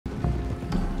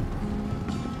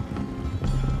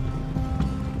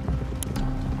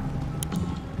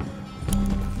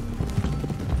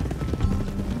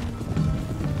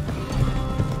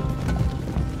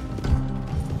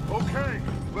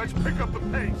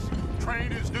pace.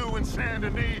 Train is due in Saint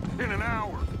Denis in an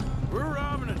hour. We're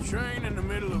robbing a train in the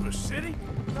middle of a city?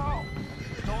 No,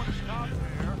 don't stop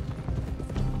there.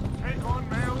 Take on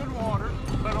mail and water,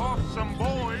 let off some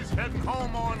boys heading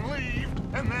home on leave,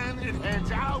 and then it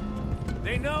heads out.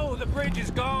 They know the bridge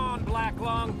is gone, Black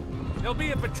Lung. There'll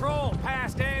be a patrol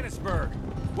past Annisburg,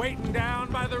 waiting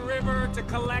down by the river to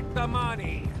collect the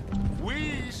money.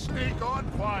 We sneak on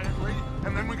quietly,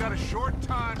 and then we got a short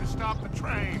time to stop the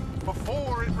train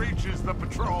before it reaches the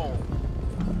patrol.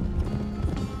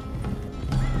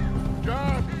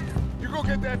 John, you go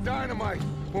get that dynamite.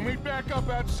 We'll meet back up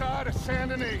outside of Saint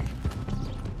Denis.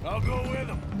 I'll go with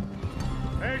them.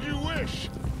 As you wish.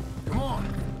 Come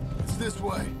on, it's this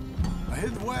way. I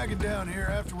hid the wagon down here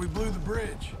after we blew the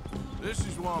bridge. This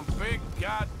is one big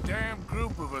goddamn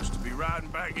group of us to be riding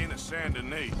back into Saint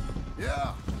Denis.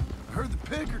 Yeah, I heard the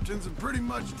Pinkertons have pretty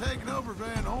much taken over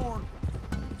Van Horn.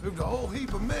 Moved a whole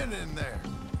heap of men in there.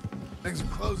 Things are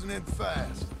closing in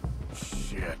fast.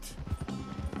 Shit.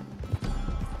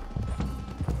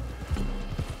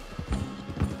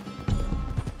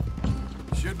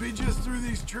 Should be just through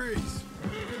these trees.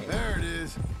 There it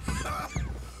is.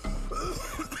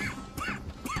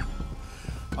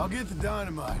 I'll get the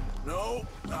dynamite. No,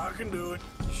 I can do it.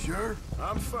 Sure?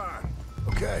 I'm fine.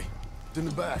 Okay, it's in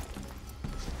the back.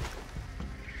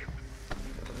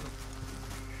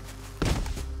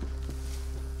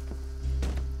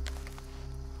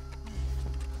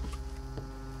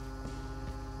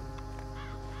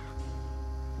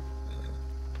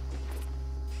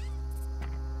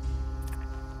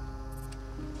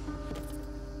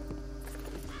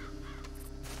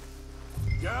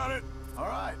 Got it? All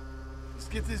right, let's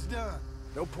get this done.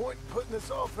 No point in putting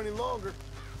this off any longer.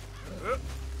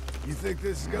 You think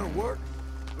this is gonna work?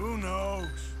 Who knows?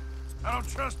 I don't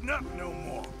trust nothing no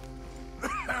more.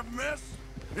 That mess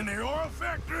in the oil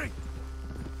factory?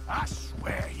 I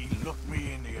swear he looked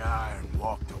me in the eye and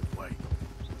walked away.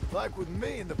 Like with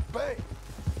me in the bank.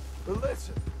 But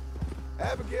listen,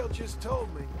 Abigail just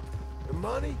told me the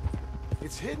money,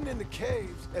 it's hidden in the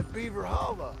caves at Beaver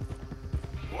Hollow.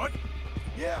 What?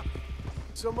 Yeah,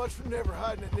 so much for never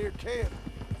hiding it near camp.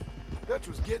 Dutch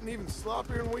was getting even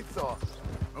sloppier than we thought.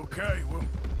 Okay, well,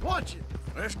 Watch it!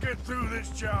 let's get through this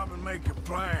job and make a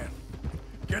plan.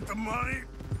 Get the money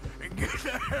and get the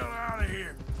hell out of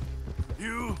here.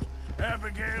 You,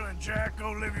 Abigail, and Jack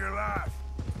go live your life.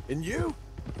 And you?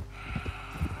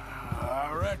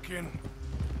 I reckon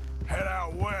head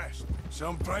out west,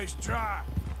 someplace dry.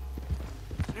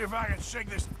 See if I can shake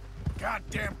this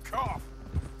goddamn cough.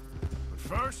 But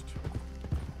first,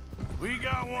 we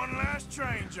got one last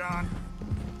train, John.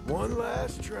 One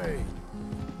last train.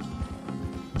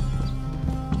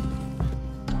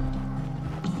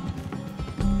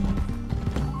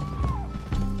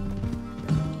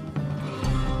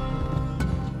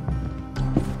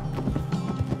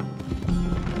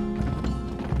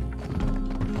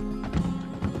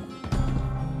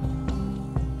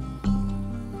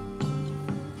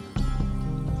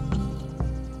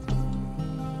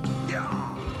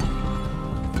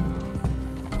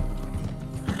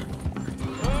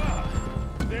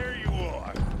 There you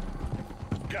are.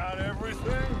 Got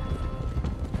everything?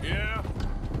 Yeah,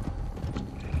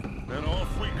 Then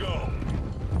off we go.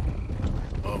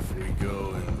 off we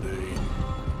go indeed.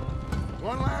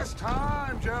 One last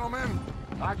time, gentlemen.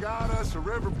 I got us a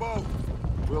river boat.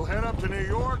 We'll head up to New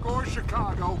York or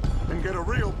Chicago and get a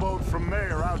real boat from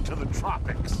there out to the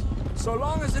tropics. So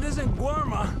long as it isn't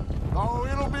Guarma. Oh,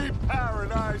 it'll be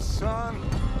paradise, son.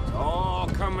 It's all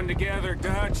coming together,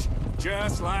 Dutch,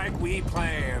 just like we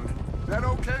planned. That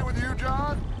okay with you,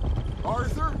 John?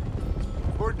 Arthur?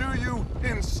 Or do you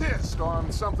insist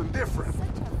on something different?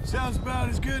 Sounds about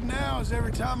as good now as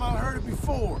every time I heard it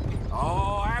before.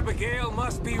 Oh, Abigail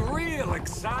must be real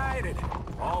excited.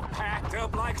 All packed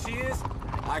up like she is.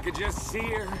 I could just see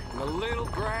her in a little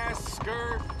grass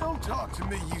skirt. Don't talk to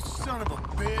me, you son of a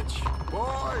bitch.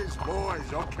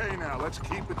 Boys, okay now, let's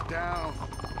keep it down.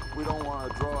 We don't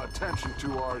want to draw attention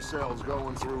to ourselves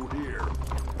going through here.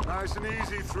 Nice and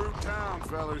easy through town,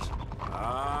 fellas.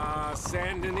 Ah,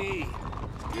 Saint Denis.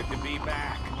 Good to be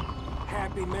back.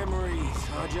 Happy memories,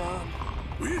 huh, John?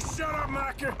 Will you shut up,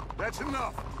 Micah? That's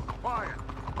enough. Quiet,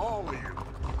 all of you.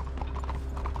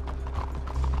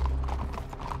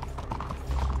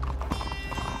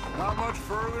 Not much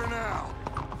further now.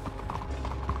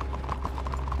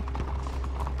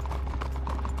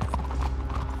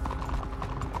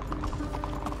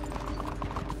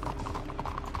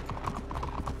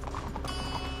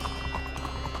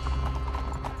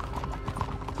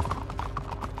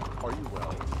 Are you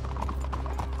well?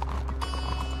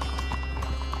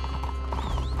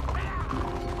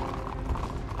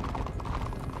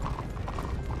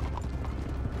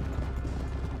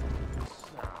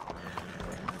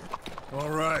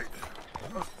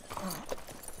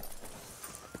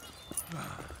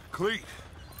 Cleet,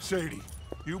 Sadie,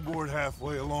 you board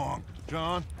halfway along.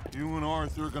 John, you and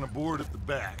Arthur are gonna board at the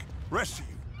back. Rest of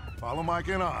you, follow Mike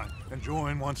and I, and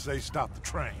join once they stop the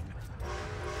train.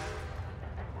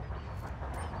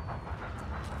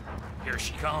 Here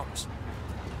she comes.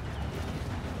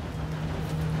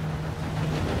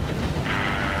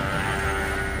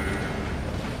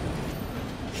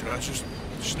 Should I just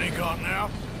sneak on now?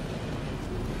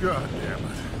 God damn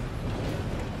it.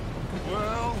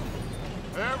 Well,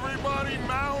 everybody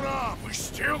mount up! We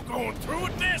still going through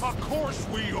with this? Of course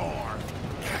we are!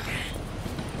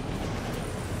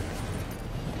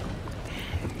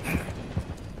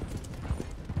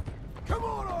 Come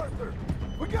on, Arthur!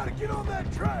 We gotta get on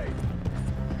that train!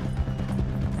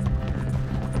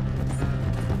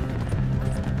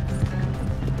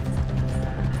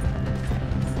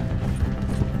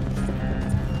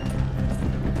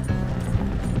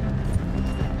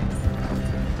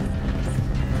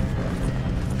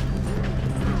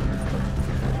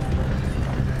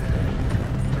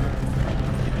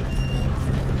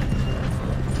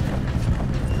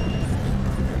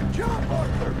 Jump,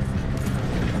 Arthur!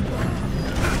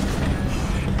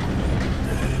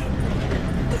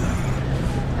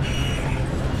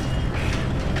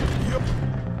 Yep.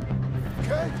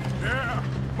 Okay? Yeah!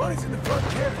 Money's in the front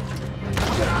carriage. We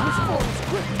gotta push forward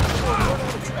quick before we run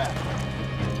out of track.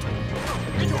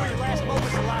 Enjoy your last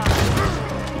moments alive.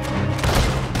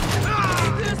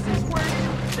 This is where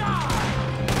you die!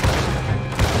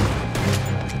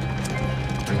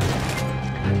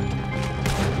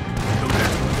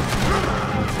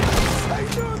 How you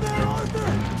doing there, Arthur?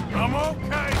 I'm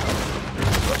okay.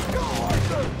 Let's go,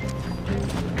 Arthur!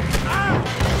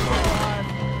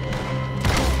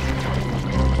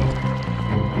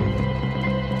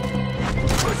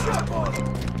 Push up on him!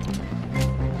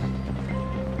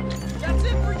 That's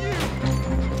it for you!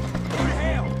 Go to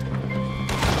hell!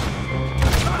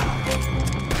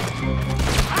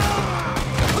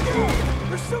 Look out!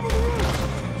 There's some on the roof!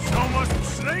 So much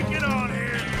sneaking on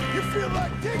here. You feel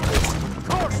like digging? Of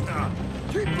course not.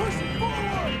 Keep pushing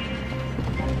forward!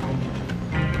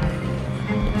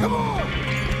 Come on!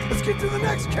 Let's get to the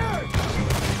next carriage!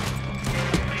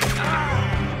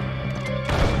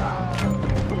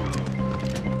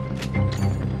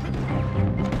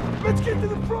 Let's get to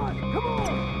the front! Come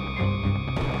on!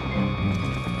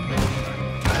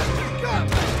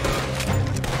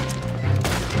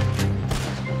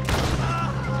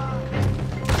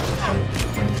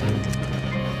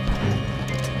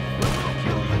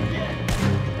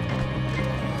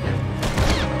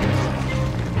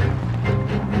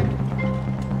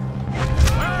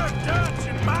 Dutch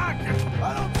and Micah. I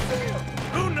don't see him!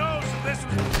 Who knows if this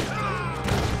was...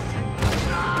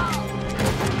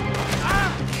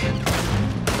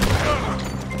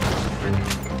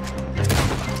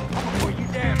 Put you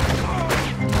down!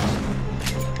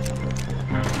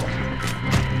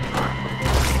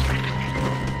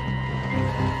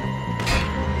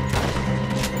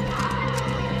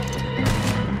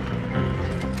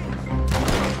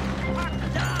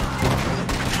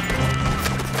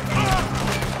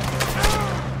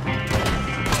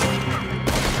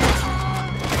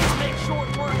 Make short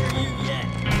work of you yet!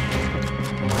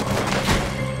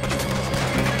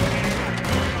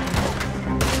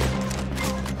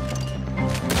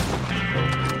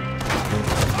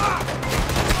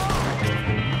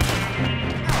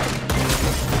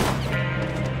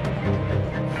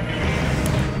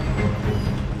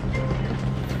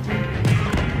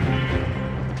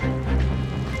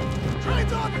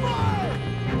 Train's on fire!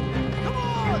 Come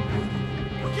on!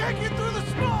 We can't get through the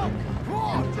smoke! Come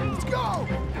on, let's go!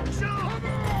 Come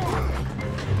on!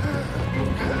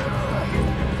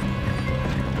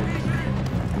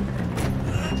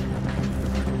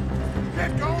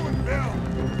 Get going, Bill!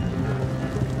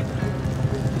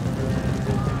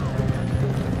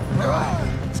 All right,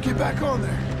 let's get back on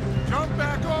there. Jump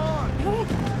back on!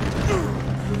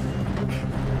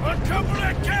 Uncouple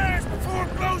that gas before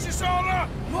it blows us all up.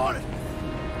 On it!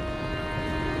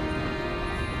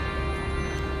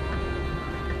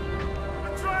 The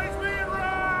train's being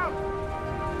robbed.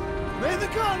 Man the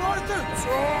gun, Arthur! What's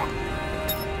wrong?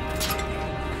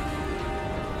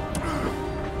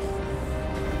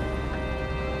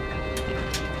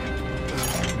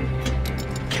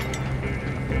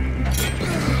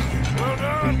 Well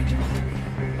done.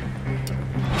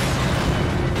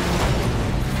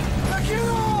 Now get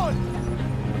on!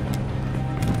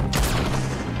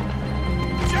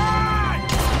 John!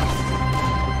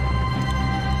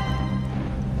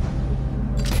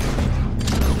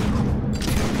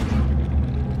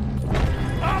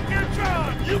 I'll get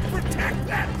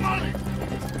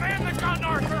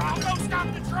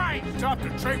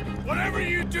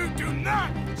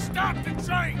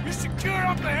train! You secure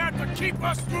up ahead to keep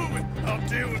us moving! I'll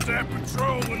deal with that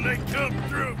patrol when they come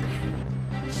through.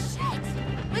 Shit!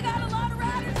 We got a lot of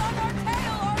riders on our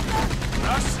tail, Arthur!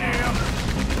 I see him.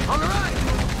 On the right!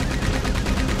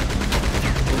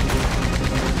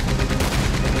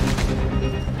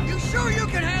 You sure you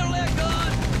can handle that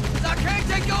gun? 'Cause I can't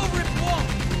take over if you won't.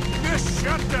 Just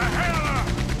shut the hell up!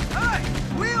 Hey,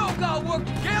 we all gotta work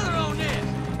together on this.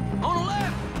 On the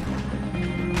left.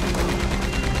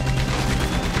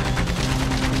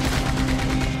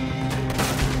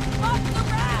 Off the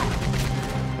right!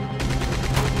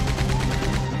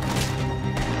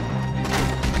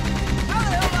 How the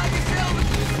hell did I get Selma?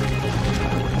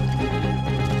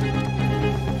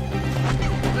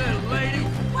 Little lady.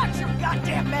 Watch your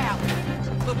goddamn mouth!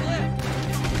 Look left.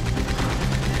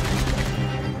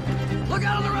 Look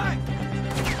out on the right.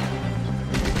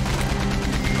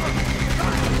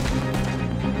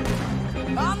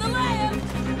 On the left!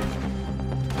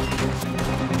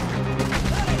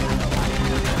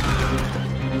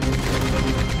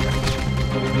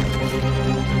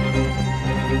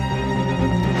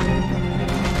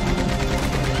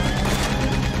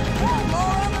 Oh,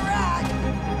 more on the right!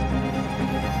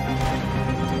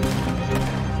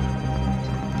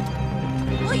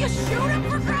 Will you shoot him,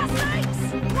 for Christ's sakes?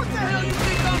 What the hell you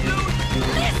think I'm doing?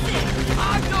 Listen! I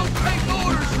don't take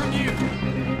orders from you.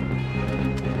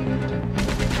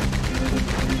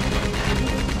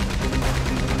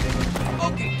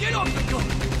 Okay, get off the gun.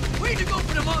 We need to go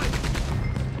for the money.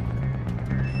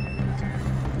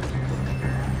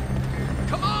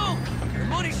 Come on! The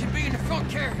money should be in the front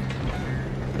carriage.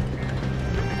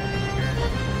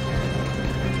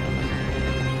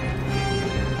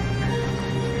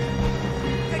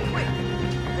 Okay, quick!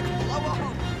 Let's blow a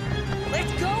hole!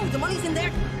 Let's go! The money's in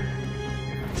there!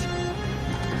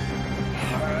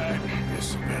 All right,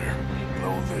 guess I better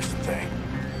blow this thing.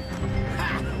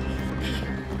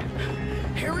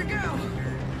 Here we go!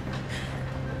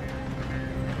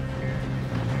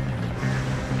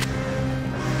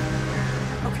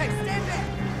 Okay, stand back!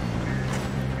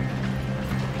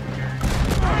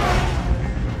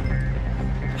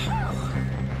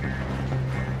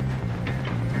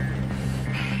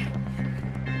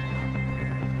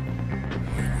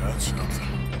 Got something.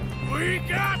 We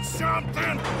got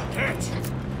something! Catch!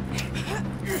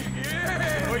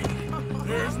 Yeah! Wait,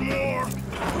 there's more!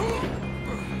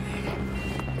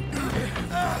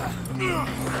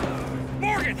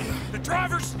 Morgan! The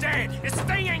driver's dead! This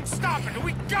thing ain't stopping!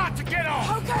 We got to get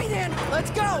off! Okay then,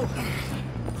 let's go!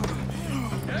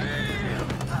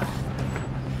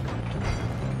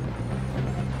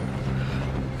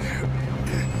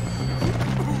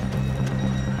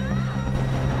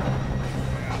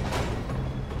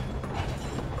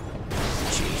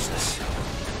 Jesus.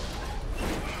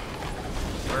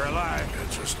 We're alive.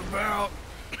 Just about.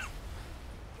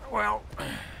 Well,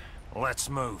 let's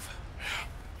move.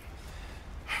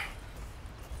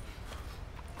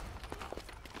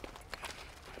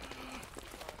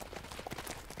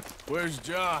 Where's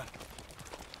John?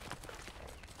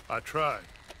 I tried.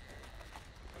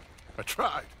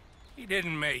 He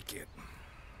didn't make it.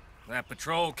 That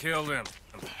patrol killed him.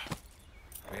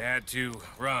 We had to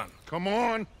run. Come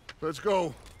on, let's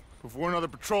go. Before another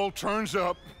patrol turns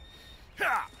up.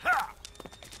 Ha! Ha!